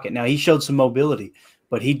the pocket. Now, he showed some mobility,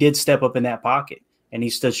 but he did step up in that pocket, and he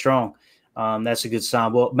stood strong. That's a good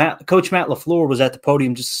sign. Well, Coach Matt LaFleur was at the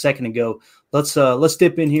podium just a second ago. Let's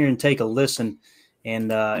dip in here and take a listen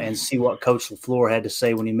and see what Coach LaFleur had to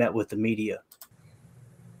say when he met with the media.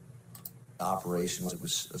 Operations, it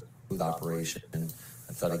was a smooth operation, and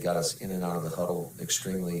I thought he got us in and out of the huddle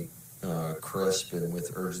extremely crisp and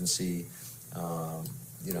with urgency.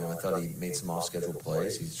 I thought he made some off-schedule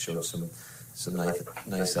plays. He showed some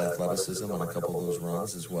nice athleticism on a couple of those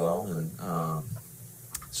runs as well, and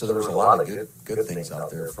so there was a lot of good things out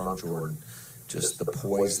there from Jordan. Just the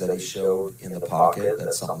poise that he showed in the pocket,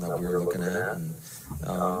 that's something that we were looking at. And,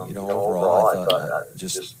 overall, I thought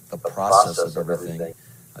just the process of everything,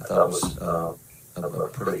 I thought it was a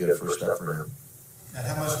pretty good first step for him. And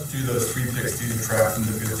how much do those 3 picks do detract from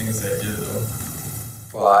the good things that did, though?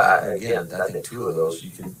 Well, I think 2 of those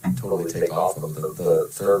you can totally take off of them. The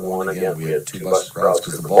third one, again, we had 2 busted routes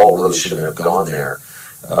because the ball really shouldn't have gone there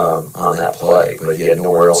on that play. But he had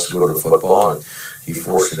nowhere else to go to the football, and he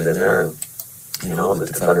forced it in there. And, the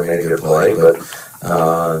defender made a good play. But,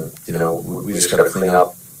 we just got to clean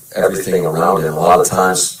up everything around him. A lot of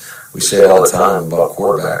times, we say it all the time about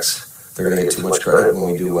quarterbacks. They're going to get too much credit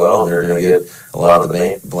when we do well, and they're going to get a lot of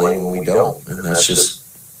the blame when we don't. And that's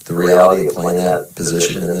just the reality of playing that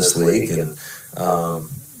position in this league. And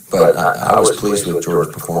but I was pleased with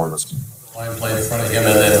Jordan's performance. Line played in front of him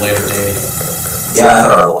and then later Danny. Yeah, I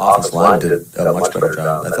thought our offensive line did a much better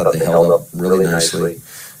job. I thought they held up really nicely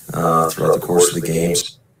throughout the course of the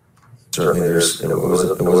games. Certainly, it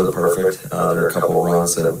wasn't perfect. There are a couple of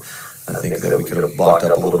runs that I think that we could have blocked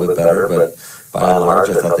up a little bit better, but by and large,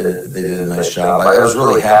 I thought they did a nice job. I was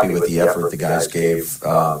really happy with the effort the guys gave,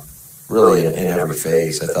 really in every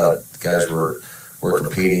phase. I thought the guys were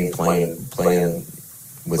competing, playing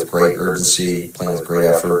with great urgency, playing with great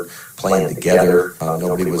effort, playing together.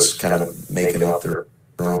 Nobody was kind of making up their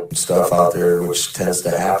own stuff out there, which tends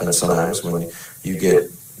to happen sometimes when you get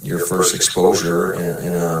your first exposure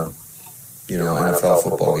in a NFL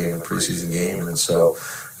football game, a preseason game. And so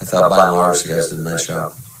I thought by and large the guys did a nice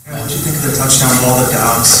job. What did you think of the touchdown ball to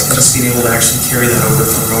Dobbs and just being able to actually carry that over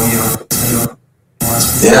from Romeo?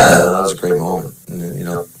 Yeah, that was a great moment. And,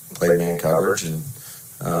 played man coverage, and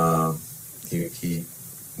he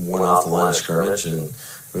went off the line of scrimmage, and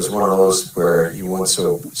it was one of those where he went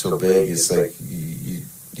so big, it's like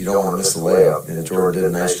you don't want to miss the layup. And Jordan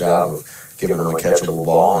did a nice job of giving him a catchable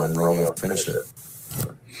ball, and Romeo finished it.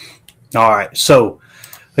 All right, so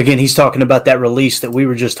again, he's talking about that release that we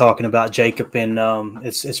were just talking about, Jacob, and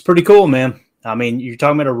it's pretty cool, man. I mean, you're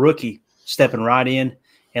talking about a rookie stepping right in,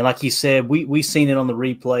 and like you said, we seen it on the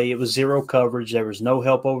replay. It was zero coverage. There was no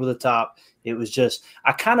help over the top. It was just –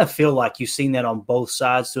 I kind of feel like you've seen that on both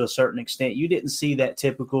sides to a certain extent. You didn't see that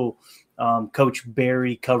typical Coach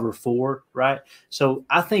Barry cover 4, right? So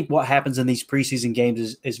I think what happens in these preseason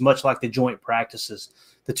games is much like the joint practices.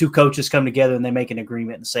 The 2 coaches come together and they make an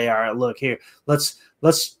agreement and say, all right, look here, let's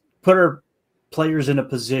put our players in a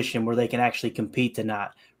position where they can actually compete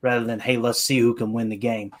tonight rather than, hey, let's see who can win the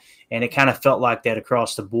game. And it kind of felt like that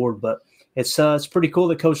across the board. But it's pretty cool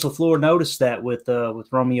that Coach LaFleur noticed that with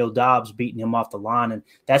Romeo Dobbs beating him off the line. And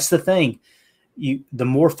that's the thing. The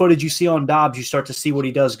more footage you see on Dobbs, you start to see what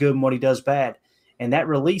he does good and what he does bad. And that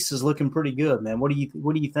release is looking pretty good, man. What do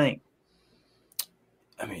you think?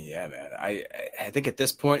 I mean, yeah, man. I think at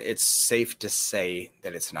this point it's safe to say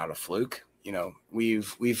that it's not a fluke.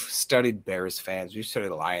 We've studied Bears fans, we've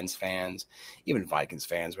studied Lions fans, even Vikings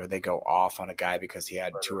fans, where they go off on a guy because he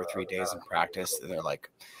had 2 or 3 days in practice, and they're like,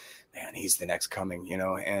 man, he's the next coming,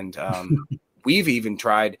 And we've even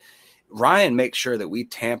tried. Ryan makes sure that we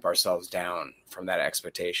tamp ourselves down from that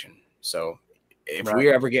expectation. So if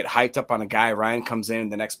we ever get hyped up on a guy, Ryan comes in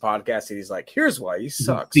the next podcast and he's like, here's why he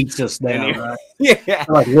sucks. Beats us down, right? Yeah.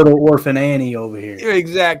 Like little orphan Annie over here.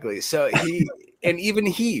 Exactly. So he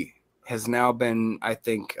has now been, I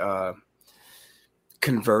think,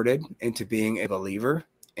 converted into being a believer.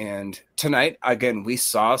 And tonight, again, we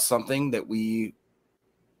saw something that we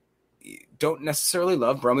don't necessarily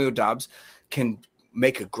love. Romeo Dobbs can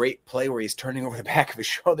make a great play where he's turning over the back of his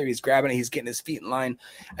shoulder, he's grabbing it, he's getting his feet in line,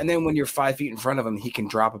 and then when you're 5 feet in front of him, he can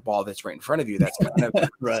drop a ball that's right in front of you. That's kind of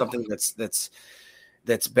right. Something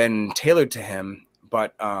that's been tailored to him.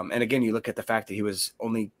 But and again, you look at the fact that he was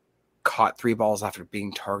only caught 3 balls after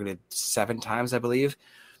being targeted 7 times, I believe.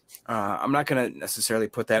 I'm not going to necessarily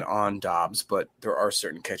put that on Dobbs, but there are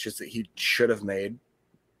certain catches that he should have made,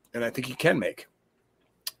 and I think he can make.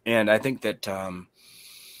 And I think that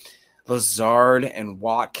Lazard and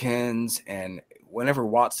Watkins, and whenever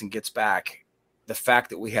Watson gets back, the fact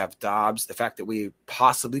that we have Dobbs, the fact that we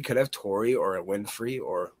possibly could have Torrey or a Winfrey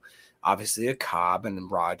or obviously a Cobb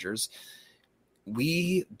and Rodgers,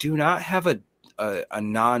 we do not have a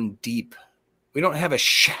non-deep, we don't have a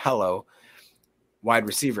shallow wide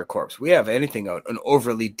receiver corps. We have anything, an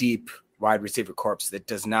overly deep wide receiver corps that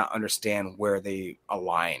does not understand where they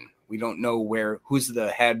align. We don't know who's the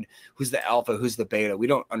head, who's the alpha, who's the beta. We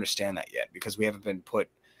don't understand that yet because we haven't been put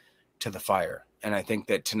to the fire. And I think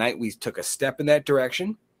that tonight we took a step in that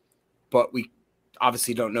direction, but we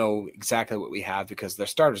obviously don't know exactly what we have because their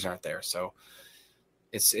starters aren't there. So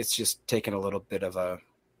it's just taken a little bit of a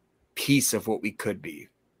piece of what we could be.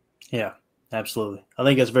 Yeah, absolutely. I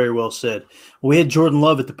think that's very well said. We had Jordan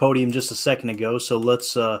Love at the podium just a second ago, so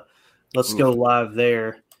let's go live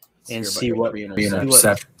there and see what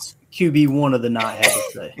QB1 of the night had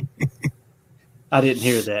to say. I didn't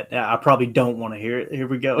hear that. I probably don't want to hear it. Here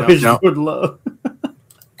we go. Here's Jordan Love.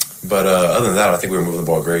 But other than that, I think we were moving the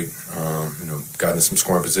ball great. Got in some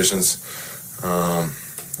scoring positions.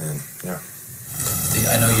 And yeah.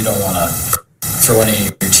 I know you don't want to throw any of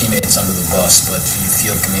your teammates under the bus, but do you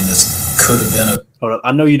feel, this could have been a... Hold up.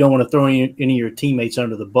 I know you don't want to throw any of your teammates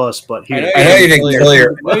under the bus, but here... I know you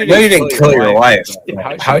didn't kill your wife.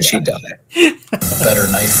 How'd she die? A better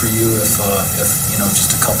night for you if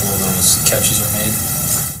just a couple of those catches are made?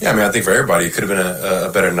 Yeah, I think for everybody, it could have been a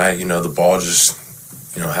better night. The ball just,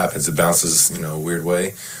 happens. It bounces, a weird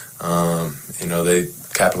way. They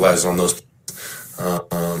capitalized on those. I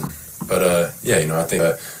think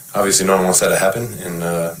obviously no one wants that to happen, and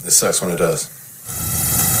it sucks when it does.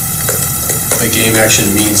 The game action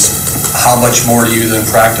means how much more to you than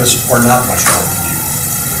practice, or not much more than you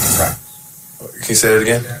than practice? Can you say that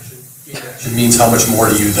again? It means how much more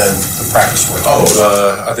to you than the practice work. I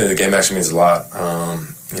think the game action means a lot.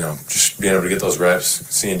 Just being able to get those reps,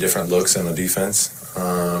 seeing different looks on the defense,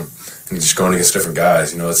 and just going against different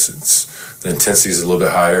guys. It's the intensity is a little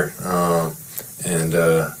bit higher, and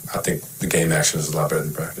I think the game action is a lot better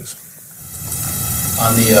than practice.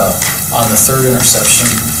 On the third interception,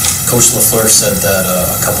 Coach LaFleur said that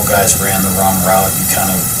a couple guys ran the wrong route. You kind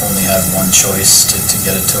of only had one choice to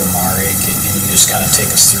get it to Amari. Can you just kind of take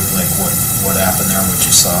us through what happened there, what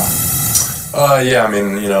you saw?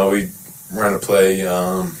 We ran a play.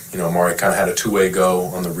 Amari kind of had a two-way go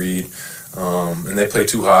on the read, and they played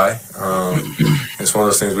too high. It's one of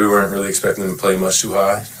those things we weren't really expecting them to play much too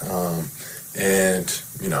high,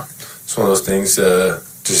 it's one of those things.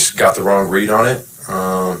 Just got the wrong read on it,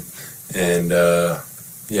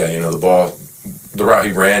 the ball, the route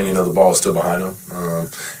he ran, the ball was still behind him,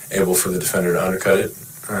 able for the defender to undercut it,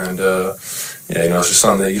 and it's just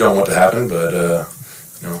something that you don't want to happen, but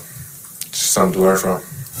it's just something to learn from.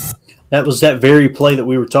 That was that very play that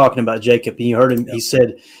we were talking about, Jacob. You heard him. He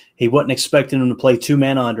said he wasn't expecting him to play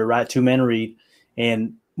two-man under, right? Two-man read.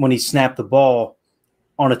 And when he snapped the ball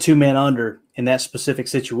on a two-man under in that specific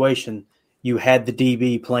situation, you had the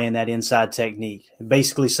DB playing that inside technique,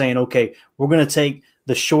 basically saying, okay, we're going to take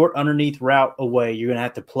the short underneath route away. You're going to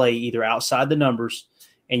have to play either outside the numbers,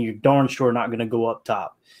 and you're darn sure not going to go up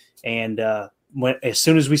top. And as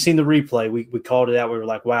soon as we seen the replay, we called it out. We were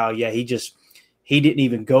like, wow, yeah, he didn't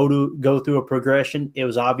even go through a progression. It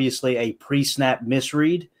was obviously a pre-snap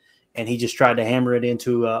misread, and he just tried to hammer it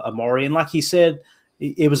into Amari. And like he said,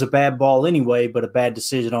 it was a bad ball anyway, but a bad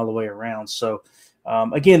decision all the way around. So,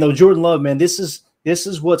 again, though, Jordan Love, man, this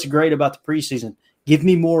is what's great about the preseason. Give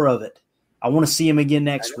me more of it. I want to see him again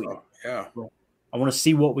next week. Yeah, I want to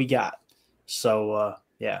see what we got. So,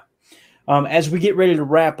 as we get ready to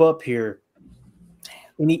wrap up here,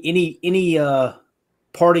 any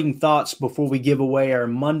parting thoughts before we give away our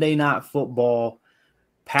Monday Night Football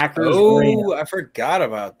Packers? Oh, I forgot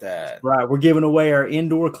about that. Right, we're giving away our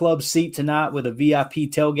indoor club seat tonight with a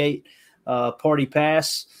VIP tailgate party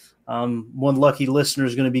pass. One lucky listener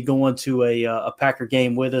is going to be going to a Packer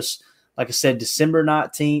game with us. Like I said, December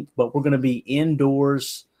 19th, but we're going to be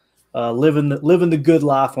indoors, living the good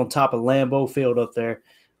life on top of Lambeau Field up there,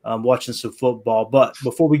 watching some football. But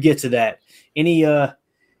before we get to that,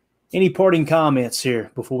 any parting comments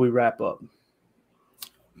here before we wrap up?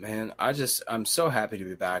 Man, I'm so happy to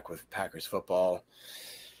be back with Packers football,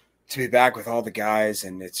 to be back with all the guys,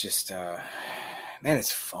 and it's just, man,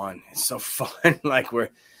 it's fun. It's so fun. Like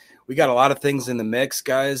we got a lot of things in the mix,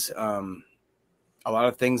 guys. A lot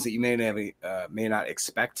of things that you may not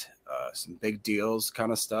expect, some big deals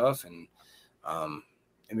kind of stuff, and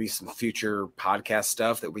maybe some future podcast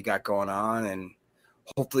stuff that we got going on, and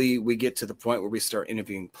hopefully we get to the point where we start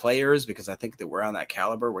interviewing players, because I think that we're on that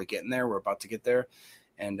caliber. We're getting there. We're about to get there.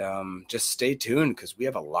 And just stay tuned because we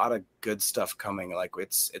have a lot of good stuff coming. Like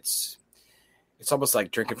it's almost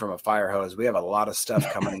like drinking from a fire hose. We have a lot of stuff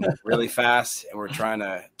coming really fast, and we're trying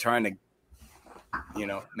to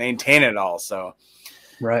maintain it all. So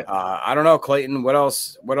right. I don't know, Clayton, what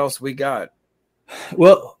else we got?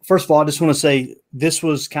 Well, first of all, I just want to say this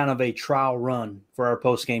was kind of a trial run for our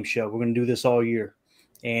post-game show. We're going to do this all year.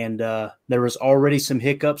 And there was already some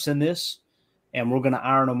hiccups in this, and we're going to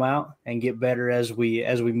iron them out and get better as we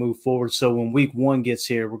move forward. So when week 1 gets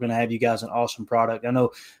here, we're going to have you guys an awesome product. I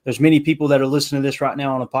know there's many people that are listening to this right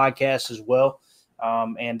now on a podcast as well,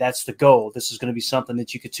 and that's the goal. This is going to be something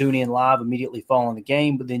that you could tune in live immediately following the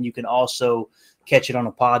game, but then you can also catch it on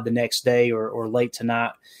a pod the next day or late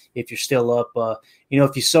tonight if you're still up.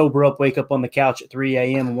 If you sober up, wake up on the couch at 3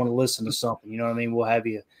 a.m. and want to listen to something, you know what I mean? We'll have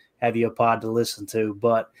you a pod to listen to.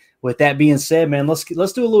 But with that being said, man, let's do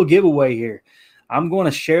a little giveaway here. I'm going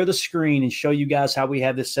to share the screen and show you guys how we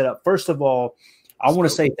have this set up. First of all, I want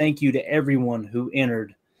to say thank you to everyone who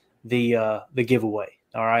entered the giveaway.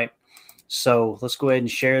 All right. So let's go ahead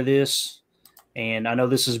and share this. And I know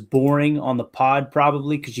this is boring on the pod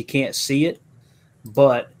probably because you can't see it.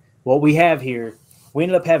 But what we have here, we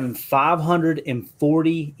ended up having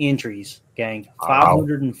 540 entries, gang.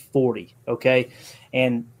 540, okay?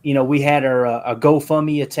 And, we had a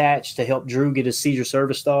GoFundMe attached to help Drew get his seizure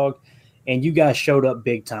service dog, and you guys showed up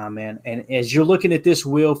big time, man. And as you're looking at this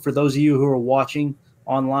wheel, for those of you who are watching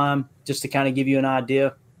online, just to kind of give you an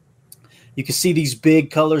idea, you can see these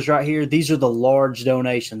big colors right here. These are the large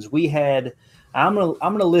donations. We had – I'm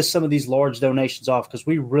gonna list some of these large donations off because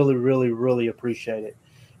we really, really, really appreciate it.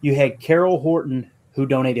 You had Carol Horton, who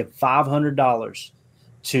donated $500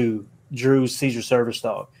 to Drew's seizure service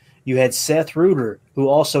dog. You had Seth Reuter, who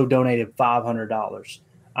also donated $500.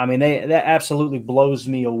 I mean, that absolutely blows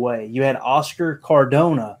me away. You had Oscar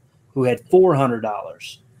Cardona, who had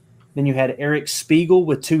 $400. Then you had Eric Spiegel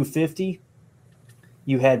with $250.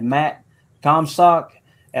 You had Matt Comstock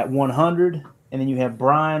at $100. And then you have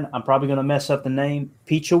Brian, I'm probably going to mess up the name,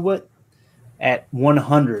 Peachawit at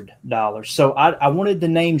 $100. So I wanted to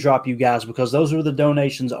name drop you guys because those were the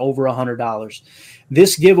donations over $100.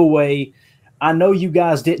 This giveaway, I know you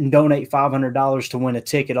guys didn't donate $500 to win a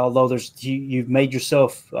ticket, although you've made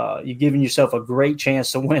yourself, you've given yourself a great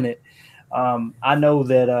chance to win it. I know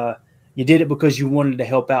that you did it because you wanted to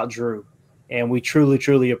help out Drew, and we truly,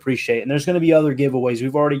 truly appreciate it. And there's going to be other giveaways.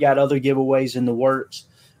 We've already got other giveaways in the works.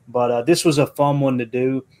 But this was a fun one to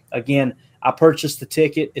do. Again, I purchased the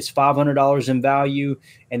ticket. It's $500 in value.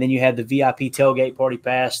 And then you have the VIP tailgate party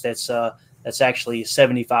pass. That's actually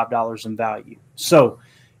 $75 in value. So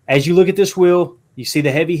as you look at this wheel, you see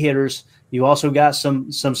the heavy hitters. You also got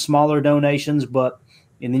some smaller donations, and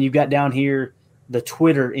then you've got down here the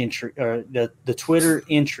Twitter entry, or the Twitter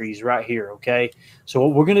entries right here. Okay. So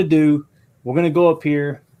what we're going to do, we're going to go up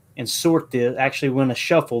here and sort this. Actually, we're going to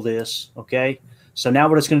shuffle this. Okay. So now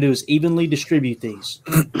what it's going to do is evenly distribute these.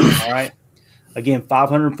 All right. Again,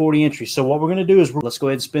 540 entries. So what we're going to do is let's go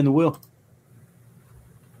ahead and spin the wheel.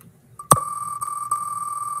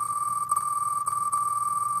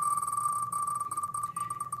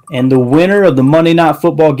 And the winner of the Monday Night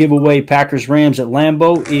Football giveaway, Packers-Rams at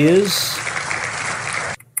Lambeau, is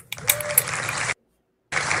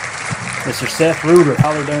Mr. Seth Reuter.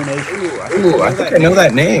 Dollar donation. Ooh, I think I know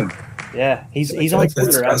that name. Yeah, he's on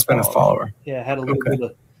Twitter. That's been a follower. Yeah, had a little bit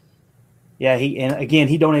of. Yeah,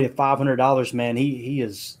 he donated $500. Man, he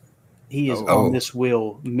is on this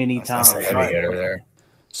wheel many times. That's a heavy hitter there.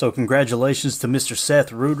 So congratulations to Mr.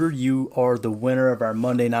 Seth Reuter. You are the winner of our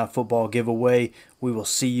Monday Night Football giveaway. We will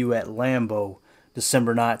see you at Lambeau,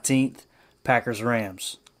 December 19th,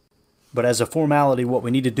 Packers-Rams. But as a formality, what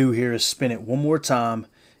we need to do here is spin it one more time,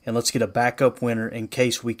 and let's get a backup winner in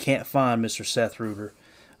case we can't find Mr. Seth Reuter.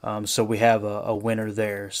 So we have a winner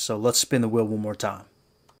there. So let's spin the wheel one more time.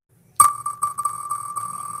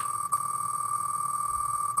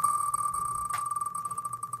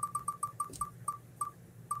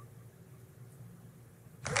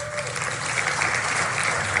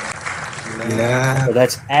 Yeah. So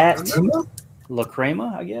that's at La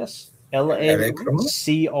Crema, I guess. LACREMA.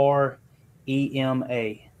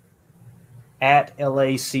 At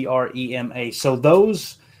LACREMA. So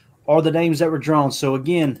those are the names that were drawn. So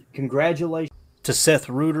again, congratulations to Seth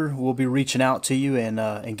Reuter. We'll be reaching out to you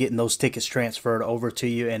and getting those tickets transferred over to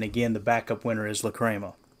you. And again, the backup winner is La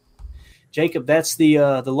Crema. Jacob, that's the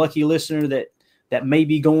lucky listener that may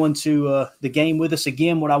be going to the game with us.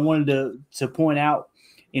 Again, what I wanted to point out,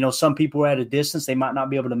 some people are at a distance. They might not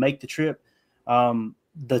be able to make the trip.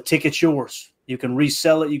 The ticket's yours. You can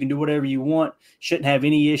resell it. You can do whatever you want. Shouldn't have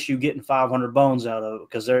any issue getting 500 bones out of it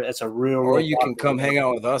because it's a real. Or you can come hang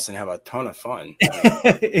out with us and have a ton of fun.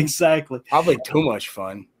 Exactly. Probably too much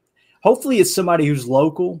fun. Hopefully it's somebody who's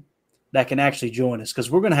local that can actually join us because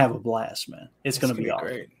we're going to have a blast, man. It's going to be awesome.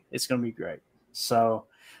 Great. It's going to be great. So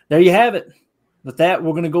there you have it. With that,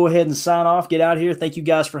 we're going to go ahead and sign off, get out of here. Thank you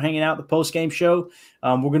guys for hanging out at the post-game show.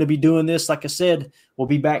 We're going to be doing this. Like I said, we'll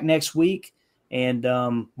be back next week, and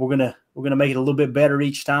we're going to make it a little bit better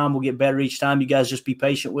each time. We'll get better each time. You guys just be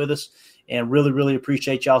patient with us, and really, really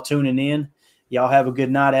appreciate y'all tuning in. Y'all have a good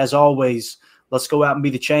night. As always, let's go out and be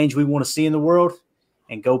the change we want to see in the world,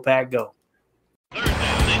 and go Pack go. Third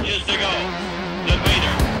down, inches to go. The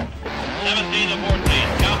Vader, 17 to 14.